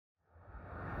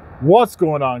What's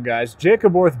going on, guys?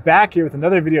 Jacob back here with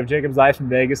another video of Jacob's Life in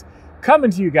Vegas, coming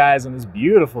to you guys on this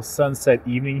beautiful sunset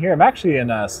evening here. I'm actually in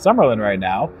Summerlin right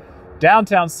now,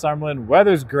 downtown Summerlin.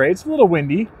 Weather's great. It's a little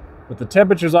windy, but the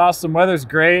temperature's awesome. Weather's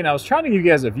great, and I was trying to give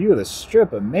you guys a view of the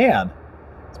strip, but man,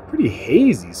 it's pretty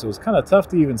hazy, so it's kind of tough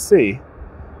to even see.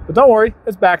 But don't worry,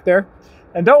 it's back there.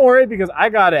 And don't worry, because I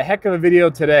got a heck of a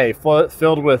video today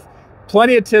filled with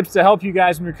plenty of tips to help you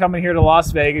guys when you're coming here to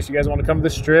Las Vegas. You guys want to come to the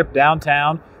strip,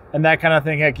 downtown, and that kind of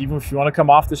thing. Heck, even if you want to come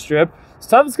off the strip,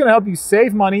 stuff that's going to help you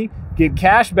save money, get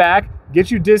cash back,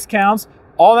 get you discounts,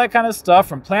 all that kind of stuff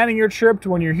from planning your trip to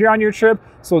when you're here on your trip.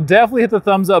 So definitely hit the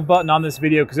thumbs up button on this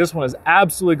video, because this one is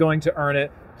absolutely going to earn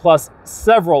it, plus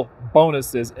several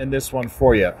bonuses in this one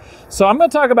for you. So I'm going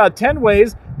to talk about 10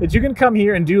 ways that you can come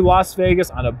here and do Las Vegas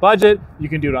on a budget. You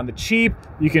can do it on the cheap.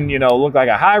 You can, look like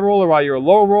a high roller while you're a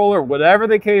low roller, whatever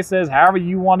the case is, however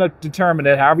you want to determine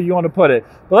it, however you want to put it.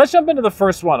 But let's jump into the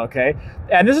first one, okay?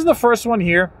 And this is the first one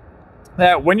here,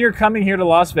 that when you're coming here to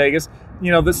Las Vegas,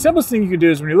 the simplest thing you can do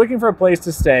is when you're looking for a place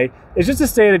to stay is just to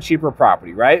stay at a cheaper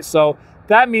property, right? So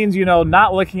that means,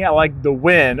 not looking at like the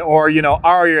Wynn or,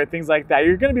 Aria or things like that.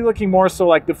 You're going to be looking more so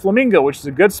like the Flamingo, which is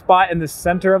a good spot in the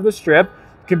center of the strip.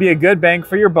 Could be a good bang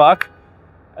for your buck,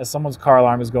 as someone's car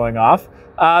alarm is going off.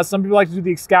 Some people like to do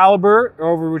the Excalibur,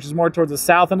 which is more towards the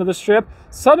south end of the strip.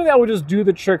 Something that will just do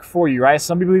the trick for you, right?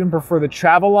 Some people even prefer the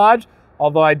Travelodge,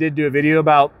 although I did do a video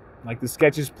about like the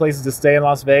sketchiest places to stay in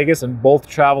Las Vegas, and both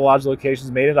Travelodge locations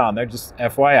made it on there, just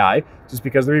FYI, just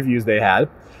because of the reviews they had.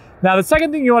 Now, the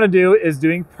second thing you want to do is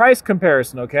doing price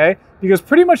comparison, okay? Because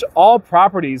pretty much all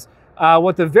properties,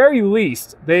 at the very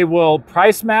least, they will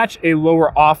price match a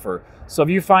lower offer. So if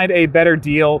you find a better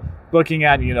deal looking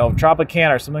at,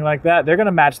 Tropicana or something like that, they're going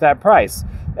to match that price.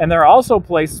 And there are also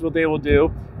places what they will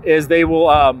do is they will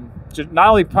not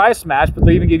only price match, but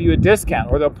they'll even give you a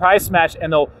discount, or they'll price match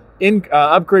and they'll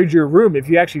upgrade your room if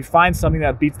you actually find something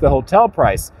that beats the hotel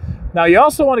price. Now, you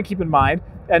also want to keep in mind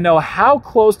and know how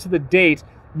close to the date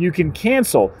you can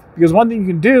cancel, because one thing you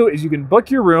can do is you can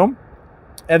book your room,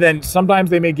 and then sometimes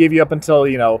they may give you up until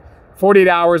 48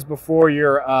 hours before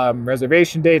your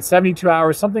reservation date, 72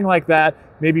 hours, something like that,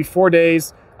 maybe 4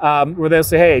 days, where they'll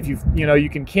say, hey, if you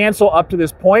can cancel up to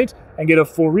this point and get a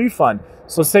full refund.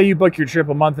 So say you book your trip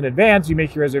a month in advance, you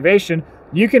make your reservation,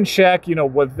 you can check,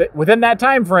 within that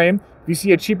time frame, if you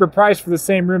see a cheaper price for the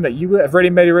same room that you have already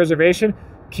made a reservation,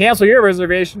 cancel your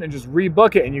reservation and just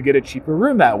rebook it, and you get a cheaper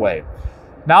room that way.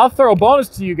 Now, I'll throw a bonus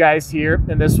to you guys here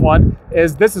in this one.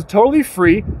 This is totally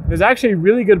free. There's actually a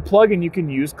really good plugin you can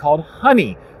use called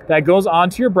Honey that goes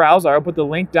onto your browser. I'll put the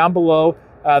link down below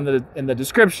in the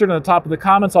description, on the top of the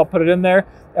comments. I'll put it in there.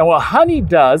 And what Honey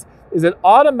does is it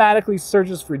automatically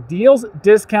searches for deals,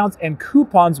 discounts, and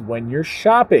coupons when you're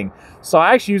shopping. So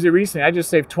I actually used it recently. I just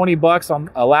saved 20 bucks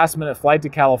on a last-minute flight to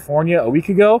California a week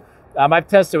ago. I've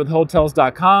tested with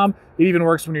hotels.com. It even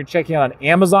works when you're checking out on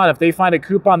Amazon. If they find a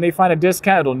coupon, they find a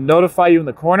discount, it'll notify you in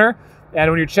the corner. And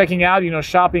when you're checking out,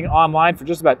 shopping online for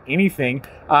just about anything,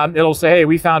 it'll say, hey,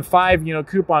 we found 5,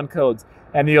 coupon codes.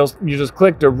 And you just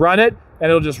click to run it, and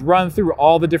it'll just run through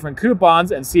all the different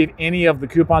coupons and see if any of the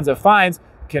coupons it finds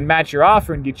can match your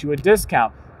offer and get you a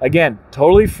discount. Again,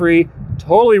 totally free,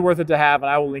 totally worth it to have, and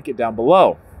I will link it down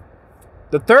below.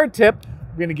 The third tip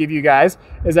I'm going to give you guys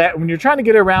is that when you're trying to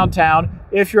get around town,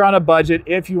 if you're on a budget,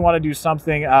 if you want to do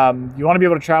something, you want to be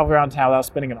able to travel around town without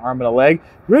spending an arm and a leg,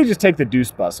 really just take the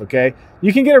Deuce Bus, okay?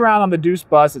 You can get around on the Deuce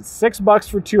Bus. It's $6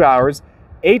 for 2 hours,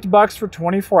 $8 for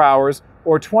 24 hours,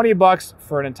 or 20 bucks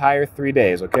for an entire 3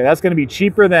 days, okay? That's going to be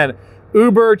cheaper than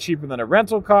Uber, cheaper than a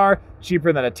rental car,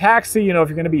 cheaper than a taxi, if you're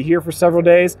going to be here for several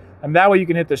days. And that way you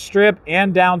can hit the strip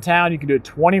and downtown. You can do it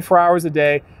 24 hours a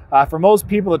day. For most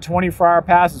people, a 24-hour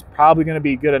pass is probably going to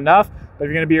be good enough. But if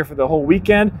you're going to be here for the whole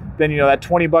weekend, then that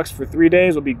 20 bucks for 3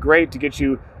 days will be great to get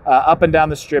you up and down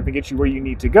the strip and get you where you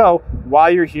need to go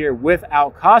while you're here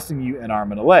without costing you an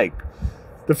arm and a leg.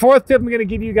 The fourth tip I'm going to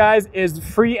give you guys is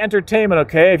free entertainment,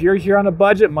 okay? If you're here on a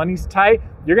budget, money's tight,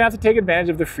 you're going to have to take advantage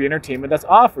of the free entertainment that's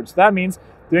offered. So that means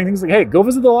doing things like, hey, go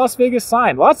visit the Las Vegas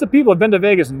sign. Lots of people have been to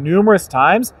Vegas numerous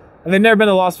times, and they've never been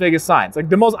to the Las Vegas sign. It's like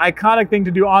the most iconic thing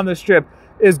to do on the strip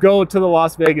is go to the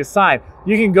Las Vegas sign.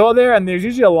 You can go there, and there's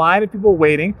usually a line of people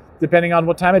waiting, depending on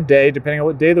what time of day, depending on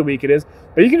what day of the week it is.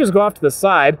 But you can just go off to the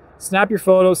side, snap your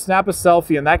photo, snap a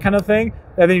selfie, and that kind of thing,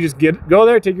 and then you just go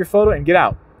there, take your photo, and get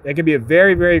out. It can be a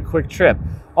very, very quick trip.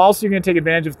 Also, you're going to take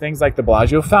advantage of things like the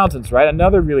Bellagio fountains, right?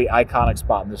 Another really iconic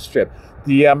spot in this strip.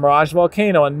 The Mirage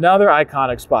Volcano, another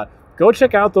iconic spot. Go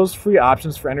check out those free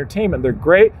options for entertainment. They're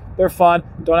great, they're fun,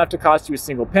 don't have to cost you a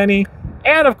single penny.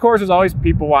 And of course, there's always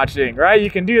people watching, right?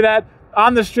 You can do that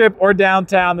on the strip or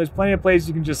downtown, there's plenty of places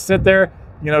you can just sit there,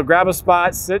 you know, grab a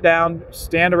spot, sit down,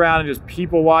 stand around, and just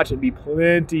people watch and be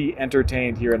plenty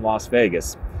entertained here in Las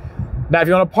Vegas. Now, if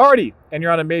you want to party and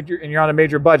you're on a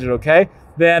major budget, okay,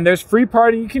 then there's free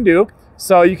partying you can do.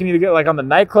 So you can either get like on the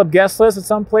nightclub guest list at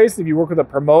some place if you work with a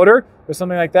promoter or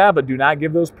something like that, but do not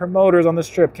give those promoters on the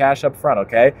strip cash up front,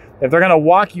 okay? If they're gonna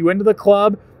walk you into the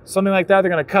club, something like that, they're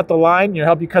gonna cut the line, you know,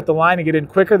 help you cut the line and get in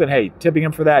quicker, then hey, tipping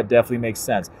them for that definitely makes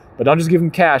sense. But don't just give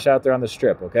them cash out there on the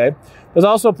strip, okay? There's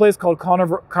also a place called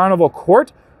Carnival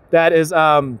Court that is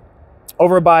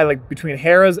over by like between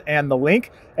Harrah's and the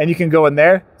Link, and you can go in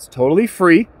there. It's totally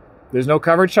free. There's no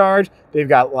cover charge. They've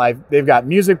got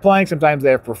music playing. Sometimes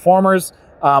they have performers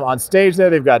on stage there.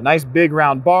 They've got nice big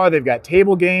round bar. They've got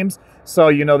table games. So,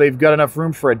 you know, they've got enough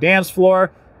room for a dance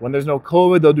floor. When there's no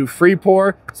COVID, they'll do free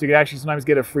pour. So you can actually sometimes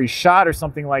get a free shot or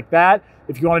something like that.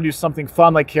 If you want to do something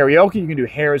fun like karaoke, you can do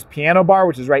Harrah's Piano Bar,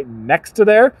 which is right next to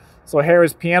there. So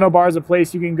Harrah's Piano Bar is a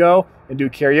place you can go and do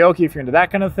karaoke if you're into that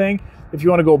kind of thing. If you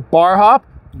want to go bar hop,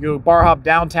 you go bar hop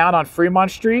downtown on Fremont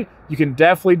Street. You can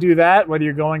definitely do that, whether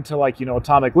you're going to like, you know,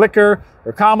 Atomic Liquor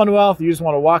or Commonwealth. You just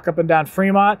want to walk up and down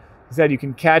Fremont. Instead, you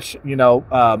can catch, you know,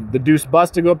 the Deuce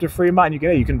bus to go up to Fremont. And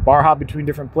you can bar hop between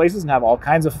different places and have all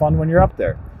kinds of fun when you're up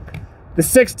there. The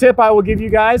sixth tip I will give you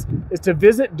guys is to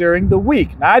visit during the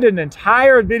week. Now, I did an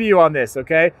entire video on this,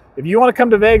 okay? If you want to come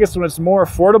to Vegas when it's more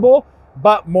affordable,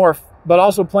 but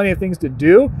also plenty of things to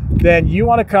do, then you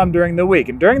want to come during the week.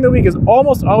 And during the week is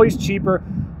almost always cheaper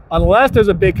unless there's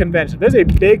a big convention. There's a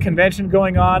big convention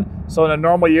going on. So in a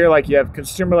normal year, like you have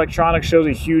Consumer Electronics shows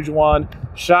a huge one,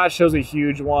 SHOT shows a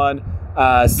huge one,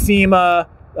 SEMA,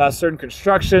 certain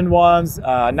construction ones,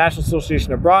 National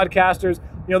Association of Broadcasters.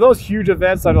 You know, those huge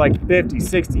events that are like 50,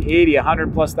 60, 80,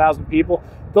 100 plus thousand people,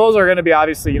 those are going to be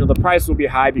obviously, you know, the price will be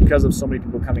high because of so many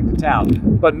people coming to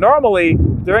town. But normally,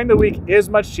 during the week is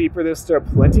much cheaper. There's still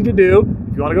plenty to do.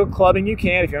 If you want to go clubbing, you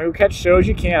can. If you want to go catch shows,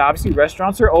 you can. Obviously,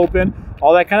 restaurants are open,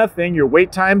 all that kind of thing. Your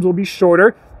wait times will be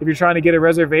shorter if you're trying to get a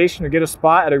reservation or get a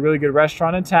spot at a really good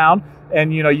restaurant in town.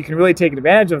 And, you know, you can really take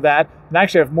advantage of that and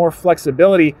actually have more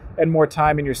flexibility and more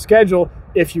time in your schedule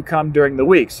if you come during the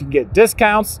week. So you can get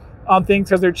discounts on things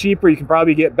because they're cheaper. You can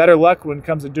probably get better luck when it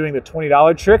comes to doing the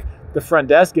 $20 trick, the front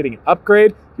desk, getting an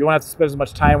upgrade. You won't have to spend as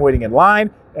much time waiting in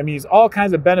line. I mean, there's all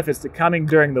kinds of benefits to coming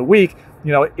during the week,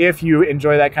 you know, if you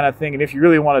enjoy that kind of thing and if you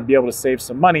really want to be able to save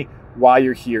some money while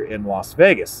you're here in Las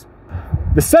Vegas.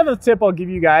 The seventh tip I'll give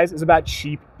you guys is about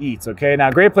cheap eats, okay? Now,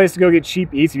 a great place to go get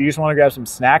cheap eats if you just want to grab some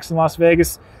snacks in Las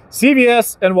Vegas,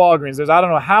 CVS and Walgreens. There's, I don't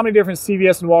know how many different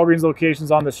CVS and Walgreens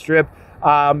locations on the strip.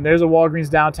 There's a Walgreens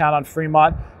downtown on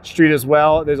Fremont Street as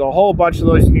well. There's a whole bunch of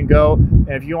those you can go. And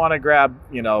if you want to grab,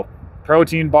 you know,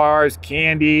 protein bars,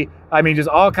 candy, I mean, just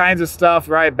all kinds of stuff,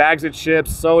 right? Bags of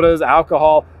chips, sodas,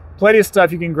 alcohol, plenty of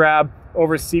stuff you can grab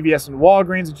over CVS and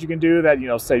Walgreens that you can do that, you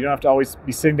know, say you don't have to always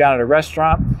be sitting down at a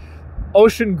restaurant.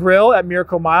 Ocean Grill at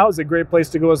Miracle Mile is a great place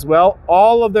to go as well.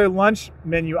 All of their lunch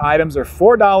menu items are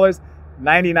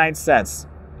 $4.99.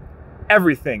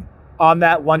 Everything on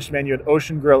that lunch menu at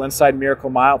Ocean Grill inside Miracle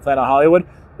Mile, Planet Hollywood,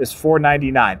 is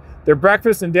 $4.99. Their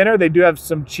breakfast and dinner, they do have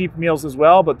some cheap meals as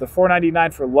well, but the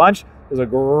 $4.99 for lunch is a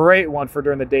great one for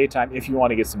during the daytime if you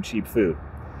want to get some cheap food.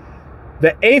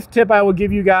 The eighth tip I will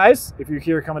give you guys, if you're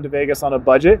here coming to Vegas on a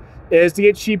budget, is to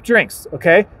get cheap drinks,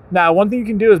 okay? Now, one thing you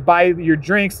can do is buy your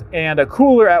drinks and a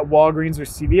cooler at Walgreens or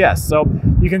CVS. So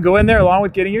you can go in there along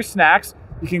with getting your snacks.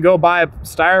 You can go buy a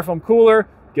styrofoam cooler,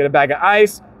 get a bag of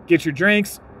ice, get your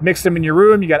drinks, mix them in your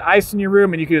room. You got ice in your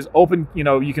room, and you can just open, you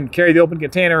know, you can carry the open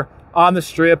container on the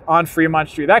strip, on Fremont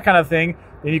Street, that kind of thing.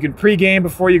 And you can pregame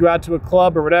before you go out to a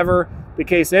club or whatever the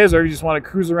case is, or you just want to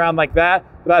cruise around like that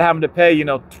without having to pay, you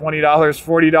know, $20,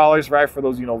 $40, right, for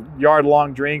those, you know,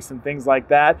 yard-long drinks and things like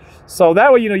that. So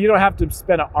that way, you know, you don't have to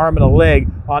spend an arm and a leg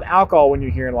on alcohol when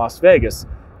you're here in Las Vegas.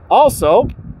 Also,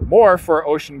 more for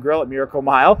Ocean Grill at Miracle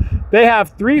Mile, they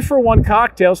have 3-for-1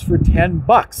 cocktails for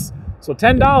 $10. So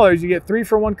 $10, you get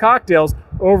 3-for-1 cocktails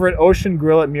over at Ocean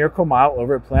Grill at Miracle Mile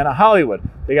over at Planet Hollywood.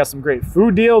 They got some great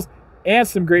food deals and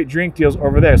some great drink deals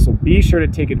over there. So be sure to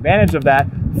take advantage of that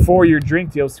for your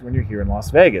drink deals when you're here in Las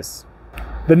Vegas.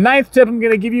 The ninth tip I'm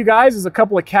gonna give you guys is a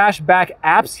couple of cash back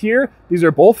apps here. These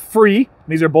are both free.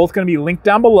 These are both gonna be linked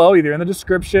down below, either in the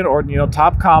description or, you know,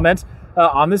 top comment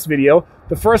on this video.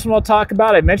 The first one I'll talk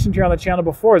about, I mentioned here on the channel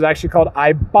before, is actually called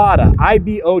Ibotta,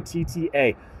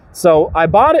 I-B-O-T-T-A. So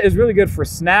Ibotta is really good for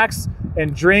snacks.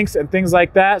 and drinks and things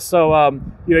like that. So,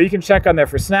 you know, you can check on there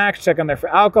for snacks, check on there for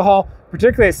alcohol,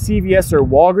 particularly at CVS or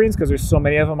Walgreens, because there's so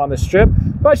many of them on the strip.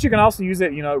 But you can also use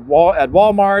it, you know, at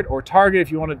Walmart or Target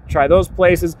if you want to try those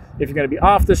places. If you're going to be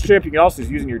off the strip, you can also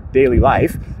just use it in your daily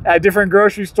life at different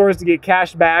grocery stores to get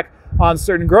cash back on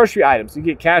certain grocery items. You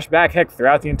get cash back, heck,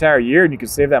 throughout the entire year, and you can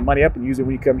save that money up and use it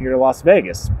when you come here to Las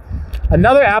Vegas.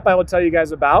 Another app I will tell you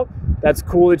guys about that's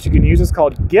cool that you can use is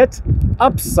called Get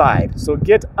Upside. So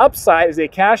Get Upside is a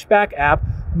cashback app,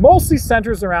 mostly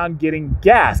centers around getting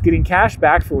gas, getting cash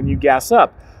back for when you gas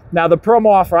up. Now, the promo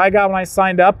offer I got when I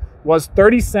signed up was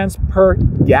 30 cents per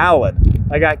gallon.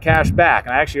 I got cash back,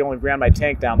 and I actually only ran my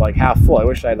tank down to like half full. I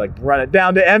wish I'd like run it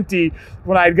down to empty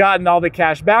when I'd gotten all the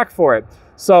cash back for it.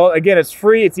 So again, it's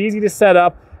free, it's easy to set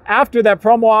up. After that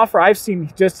promo offer, I've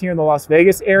seen just here in the Las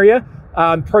Vegas area,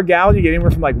 per gallon, you get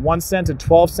anywhere from like 1 cent to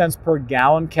 12 cents per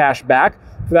gallon cash back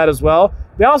for that as well.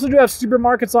 They also do have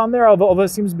supermarkets on there, although it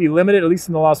seems to be limited, at least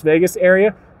in the Las Vegas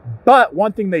area. But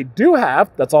one thing they do have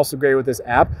that's also great with this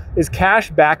app is cash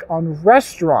back on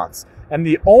restaurants. And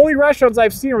the only restaurants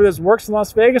I've seen where this works in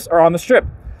Las Vegas are on the strip.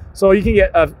 So you can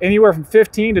get anywhere from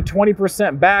 15 to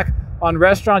 20% back on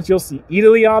restaurants. You'll see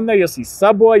Italy on there, you'll see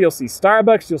Subway, you'll see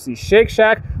Starbucks, you'll see Shake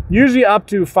Shack, usually up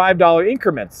to $5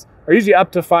 increments, or usually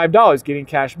up to $5 getting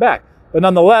cash back. But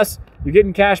nonetheless, you're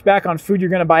getting cash back on food you're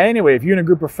going to buy anyway. If you and a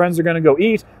group of friends are going to go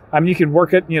eat, I mean, you can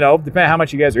work it, you know, depending on how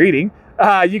much you guys are eating.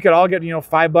 You could all get, you know,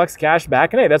 $5 cash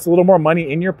back. And hey, that's a little more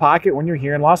money in your pocket when you're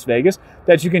here in Las Vegas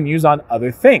that you can use on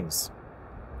other things.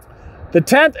 The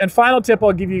 10th and final tip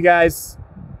I'll give you guys,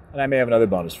 and I may have another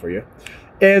bonus for you,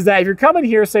 is that if you're coming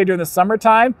here, say during the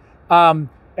summertime, and,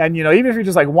 you know, even if you're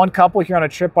just like one couple here on a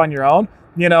trip on your own,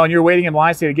 you know, and you're waiting in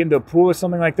line, say, to get into a pool or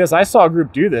something like this. I saw a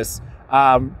group do this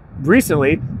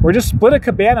recently, where just split a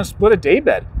cabana and split a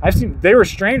daybed. I've seen, they were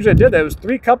strangers that did that. It was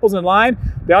 3 couples in line.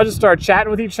 They all just started chatting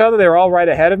with each other. They were all right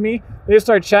ahead of me. They just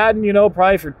started chatting, you know,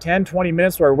 probably for 10, 20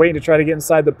 minutes while we were waiting to try to get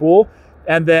inside the pool.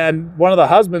 And then one of the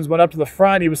husbands went up to the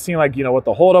front. He was seeing like, you know, what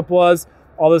the holdup was,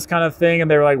 all this kind of thing.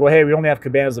 And they were like, well, hey, we only have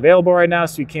cabanas available right now.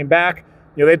 So he came back,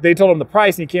 you know, they told him the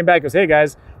price, and he came back and goes, hey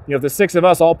guys, you know, if the 6 of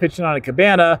us all pitch in on a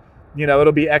cabana, you know,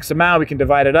 it'll be X amount. We can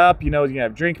divide it up. You know, you can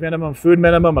have drink minimum, food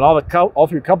minimum, and all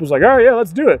 3 couples like, all right, yeah,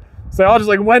 let's do it. So they all just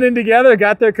like went in together,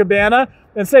 got their cabana,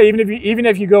 and say even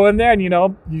if you go in there and, you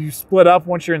know, you split up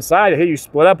once you're inside, hey, you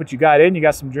split up, but you got in, you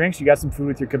got some drinks, you got some food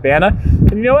with your cabana,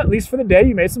 and you know what? At least for the day,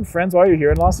 you made some friends while you're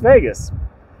here in Las Vegas.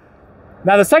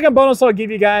 Now, the second bonus I'll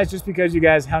give you guys, just because you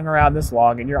guys hung around this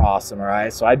long and you're awesome, all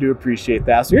right? So I do appreciate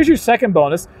that. So here's your second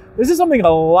bonus. This is something a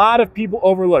lot of people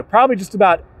overlook. Probably just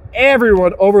about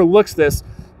everyone overlooks this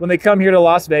when they come here to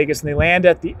Las Vegas and they land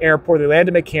at the airport, they land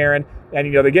at McCarran, and,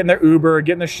 you know, they're getting their Uber or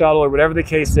getting the shuttle or whatever the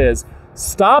case is.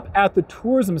 Stop at the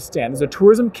tourism stand. There's a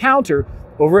tourism counter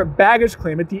over at baggage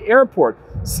claim at the airport.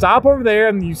 Stop over there,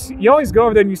 and you always go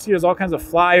over there and you see there's all kinds of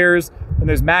flyers, and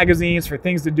there's magazines for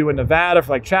things to do in Nevada,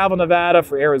 for like Travel Nevada,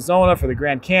 for Arizona, for the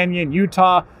Grand Canyon,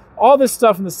 Utah, all this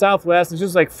stuff in the Southwest. It's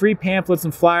just like free pamphlets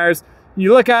and flyers.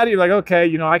 You look at it, you're like, okay,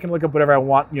 you know, I can look up whatever I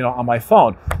want, you know, on my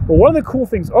phone. But one of the cool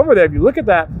things over there, if you look at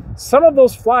that, some of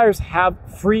those flyers have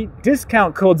free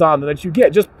discount codes on them that you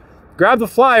get. Just grab the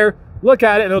flyer, look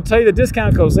at it, and it'll tell you the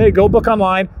discount code. Say, go book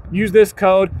online, use this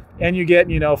code, and you get,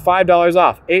 you know, $5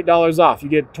 off, $8 off. You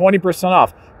get 20%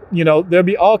 off. You know, there'll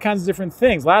be all kinds of different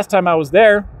things. Last time I was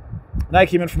there, and I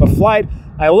came in from a flight,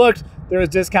 I looked, there was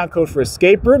a discount code for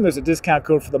Escape Room. There's a discount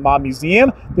code for the Mob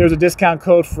Museum. There's a discount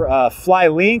code for Fly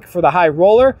Link, for the High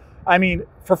Roller. I mean,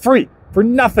 for free, for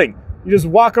nothing. You just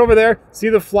walk over there, see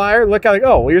the flyer, look at like,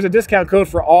 oh, well, here's a discount code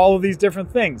for all of these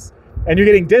different things. And you're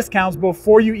getting discounts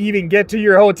before you even get to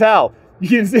your hotel.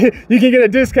 You can get a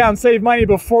discount, save money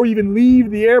before you even leave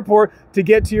the airport to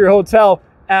get to your hotel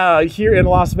here in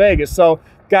Las Vegas. So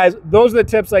guys, those are the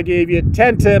tips I gave you.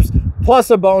 10 tips, plus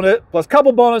a bonus, plus a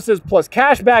couple bonuses, plus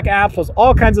cashback apps, plus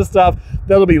all kinds of stuff.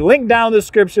 That'll be linked down in the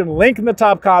description, link in the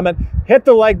top comment. Hit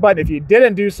the like button if you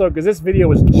didn't do so, because this video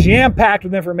was jam-packed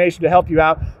with information to help you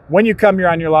out when you come here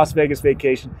on your Las Vegas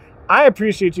vacation. I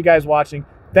appreciate you guys watching.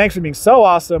 Thanks for being so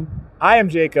awesome. I am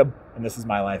Jacob, and this is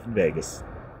My Life in Vegas.